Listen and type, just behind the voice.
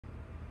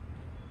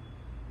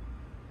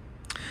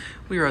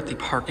We are at the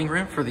parking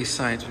ramp for the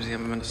Science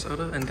Museum of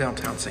Minnesota in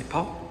downtown St.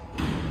 Paul.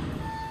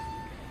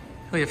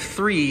 We have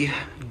 3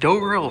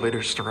 Dover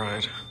elevators to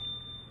ride.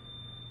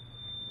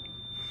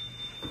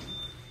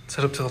 Let's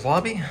head up to the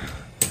lobby.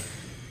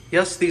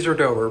 Yes, these are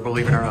Dover,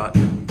 believe it or not.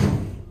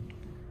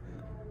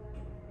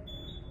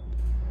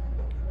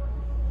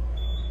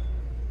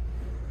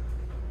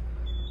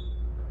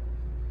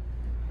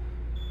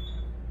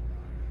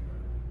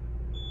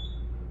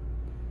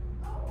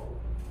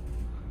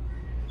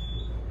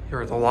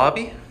 Here at the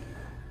lobby.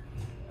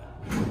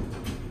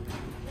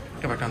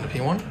 Go back down to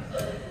P1.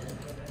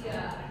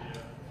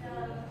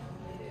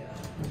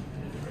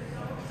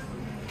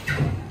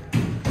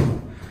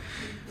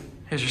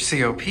 Here's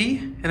your COP,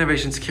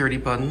 innovation security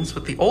buttons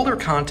with the older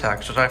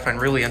contacts, which I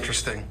find really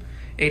interesting.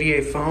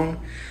 ADA phone,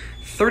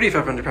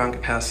 3,500 pound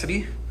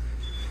capacity.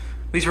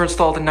 These were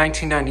installed in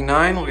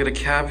 1999. We'll get a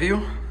cab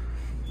view.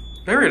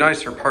 Very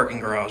nice for a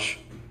parking garage.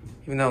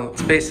 Even though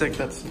it's basic,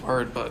 that's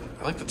smart, but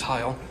I like the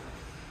tile.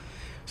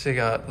 So you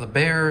got the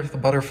bear, the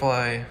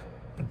butterfly,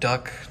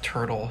 duck,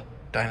 turtle,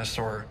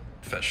 dinosaur,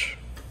 fish.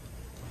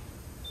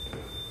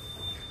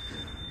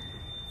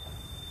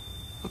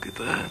 Look at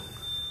that.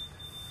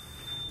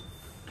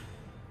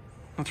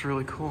 That's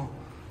really cool.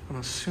 I'm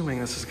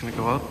assuming this is gonna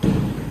go up.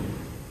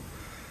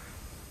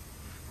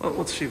 Well,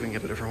 let's see if we can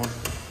get a different one.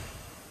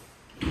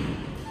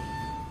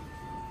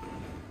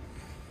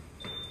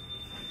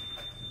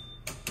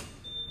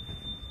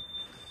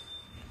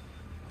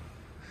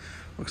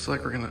 Looks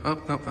like we're gonna,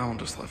 oh, nope, that one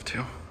just left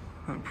too.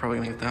 I'm probably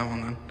gonna get that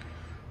one then.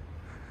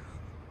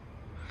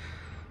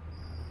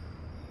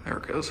 There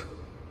it goes.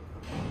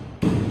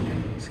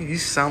 See,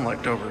 these sound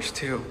like Dovers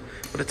too,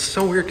 but it's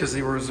so weird because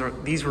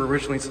these were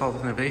originally installed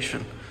with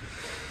innovation.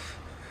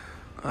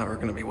 We're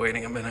gonna be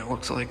waiting a minute, it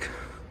looks like.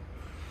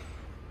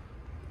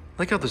 I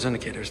like how there's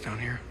indicators down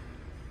here.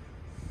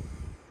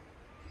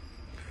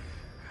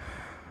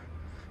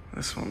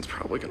 This one's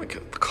probably gonna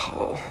get the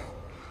call.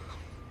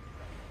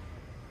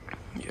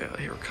 Yeah,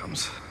 here it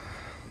comes.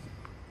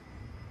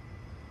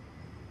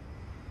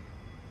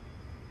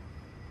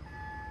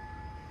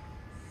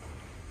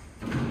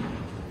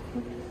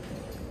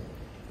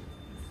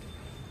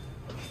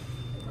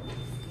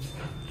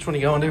 Which one are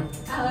you going to?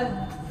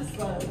 This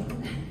one.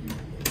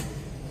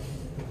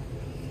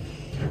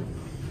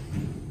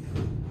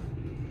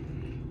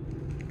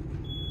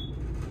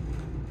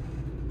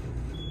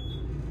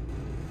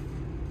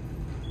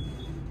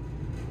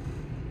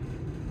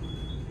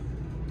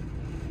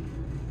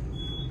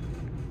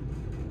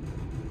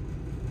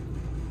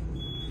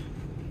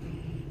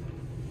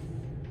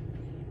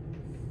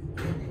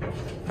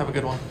 Have a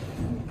good one.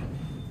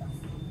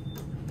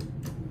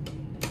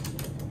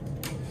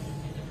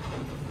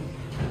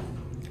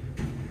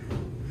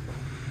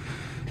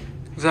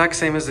 Exact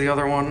same as the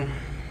other one.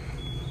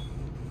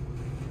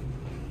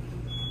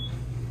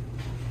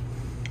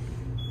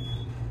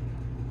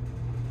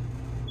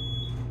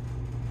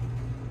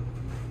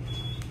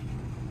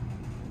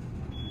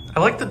 I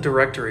like the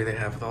directory they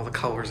have with all the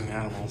colors and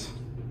animals.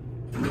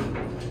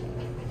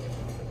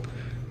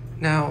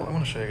 Now, I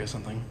want to show you guys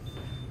something.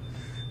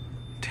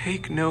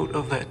 Take note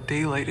of that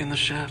daylight in the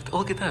shaft. Oh,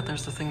 look at that,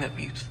 there's the thing that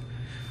beeps.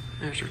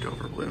 There's your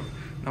Dover blue.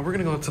 Now we're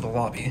gonna go up to the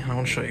lobby and I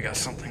want to show you guys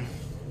something.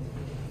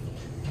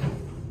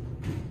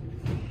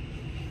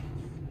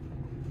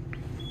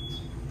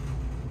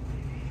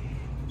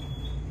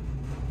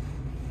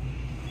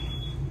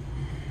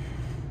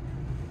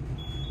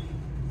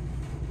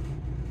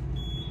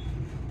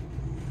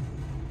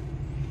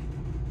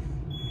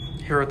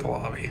 Here at the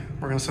lobby.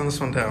 We're gonna send this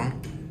one down.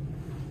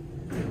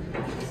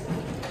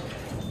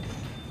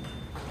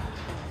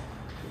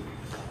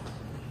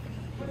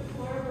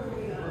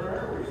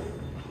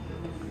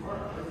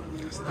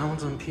 So that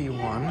one's on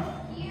P1.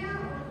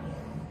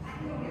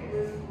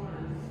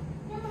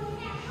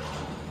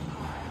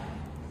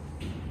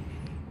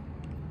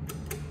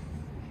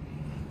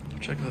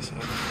 Check this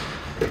out.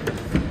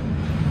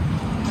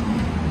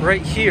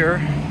 Right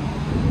here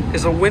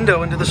is a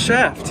window into the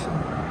shaft.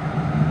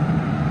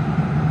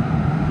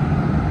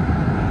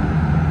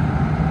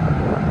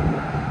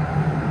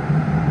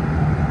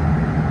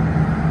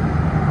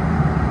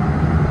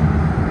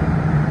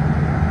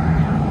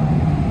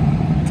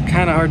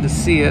 Kind of hard to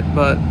see it,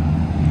 but I'm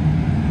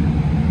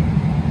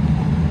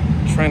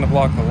trying to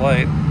block the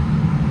light.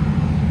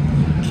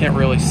 Can't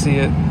really see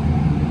it,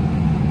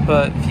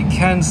 but if you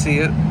can see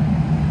it,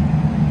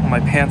 well, my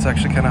pants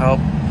actually kind of help.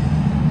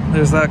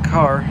 There's that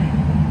car.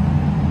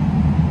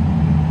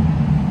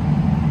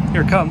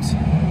 Here it comes.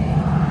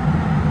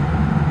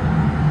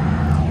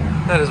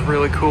 That is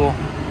really cool.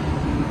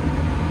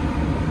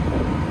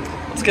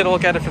 Let's get a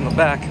look at it from the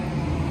back.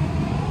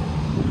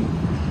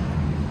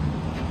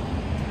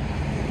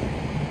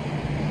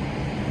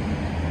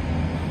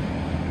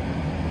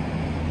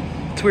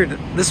 It's weird,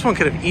 this one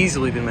could have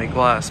easily been made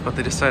glass, but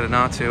they decided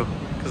not to,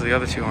 because the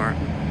other two aren't.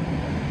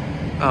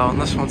 Oh, and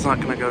this one's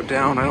not gonna go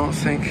down, I don't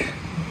think.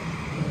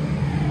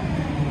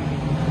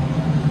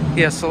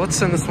 Yeah, so let's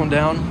send this one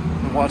down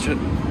and watch it.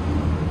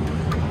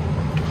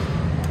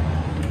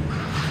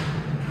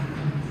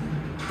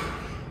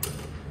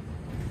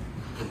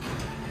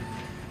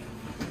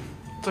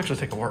 Let's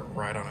actually take a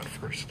ride on it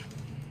first.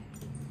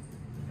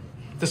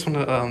 This one,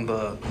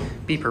 the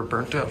beeper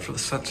burnt out for the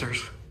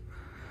sensors.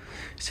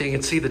 So you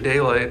can see the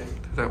daylight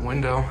through that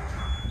window.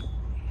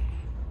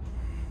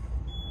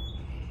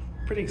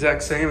 Pretty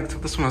exact same,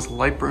 except this one has the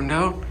light burned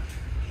out.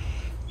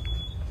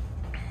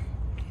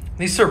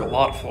 These serve a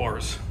lot of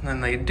floors,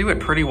 and they do it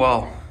pretty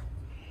well.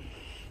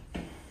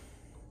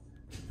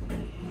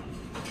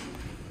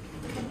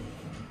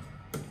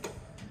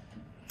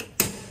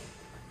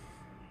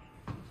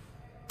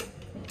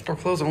 Door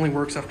close only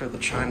works after the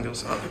chime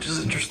goes up, which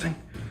is interesting.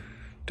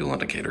 Dual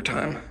indicator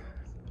time.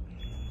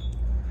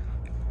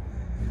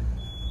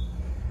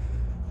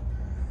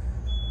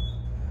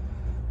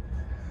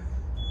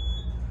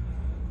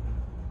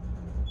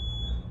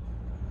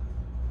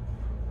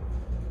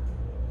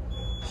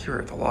 Here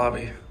at the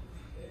lobby.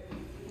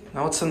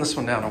 Now let's send this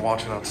one down and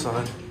watch it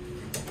outside.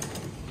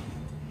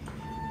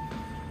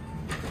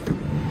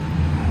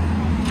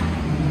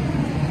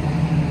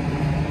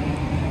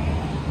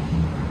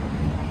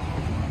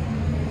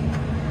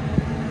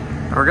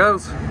 There it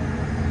goes.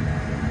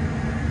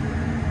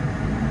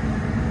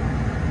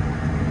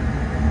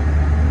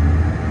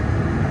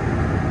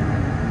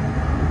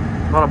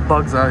 A lot of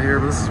bugs out here,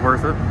 but this is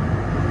worth it.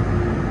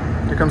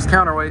 Here comes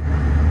counterweight.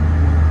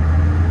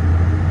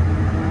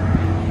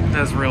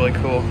 That's really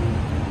cool.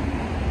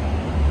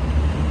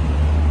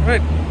 All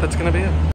right, that's gonna be it.